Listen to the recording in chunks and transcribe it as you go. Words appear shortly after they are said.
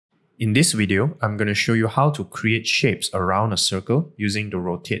In this video, I'm going to show you how to create shapes around a circle using the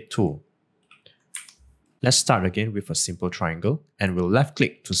rotate tool. Let's start again with a simple triangle, and we'll left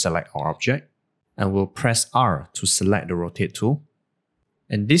click to select our object, and we'll press R to select the rotate tool.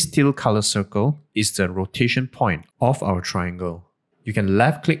 And this teal color circle is the rotation point of our triangle. You can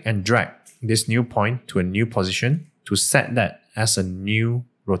left click and drag this new point to a new position to set that as a new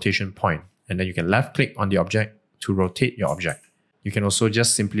rotation point. And then you can left click on the object to rotate your object. You can also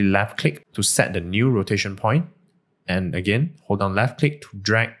just simply left click to set the new rotation point. And again, hold down left click to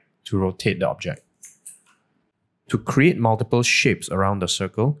drag to rotate the object. To create multiple shapes around the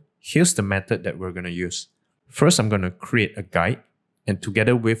circle, here's the method that we're going to use. First, I'm going to create a guide. And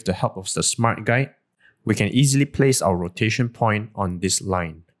together with the help of the smart guide, we can easily place our rotation point on this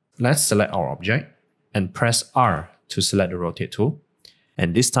line. Let's select our object and press R to select the rotate tool.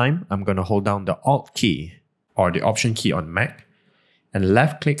 And this time, I'm going to hold down the Alt key or the Option key on Mac and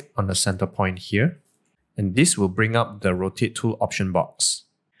left click on the center point here. And this will bring up the rotate tool option box.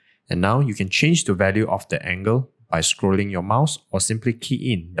 And now you can change the value of the angle by scrolling your mouse or simply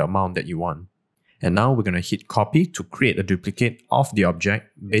key in the amount that you want. And now we're going to hit copy to create a duplicate of the object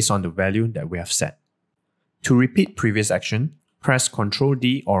based on the value that we have set. To repeat previous action, press Ctrl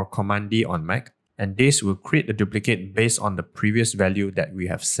D or Command D on Mac, and this will create a duplicate based on the previous value that we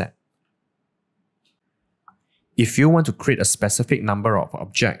have set. If you want to create a specific number of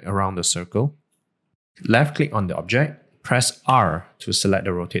objects around the circle, left click on the object, press R to select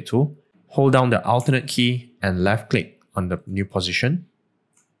the rotate tool, hold down the alternate key and left click on the new position.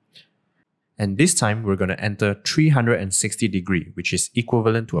 And this time we're going to enter 360 degree, which is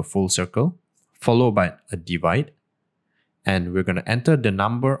equivalent to a full circle, followed by a divide. And we're going to enter the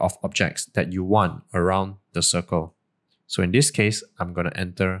number of objects that you want around the circle. So in this case, I'm going to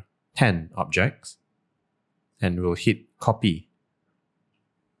enter 10 objects and we'll hit copy.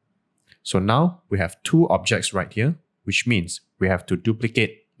 So now we have 2 objects right here, which means we have to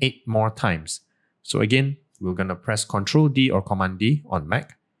duplicate 8 more times. So again, we're going to press Ctrl D or Command D on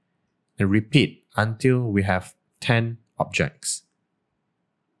Mac and repeat until we have 10 objects.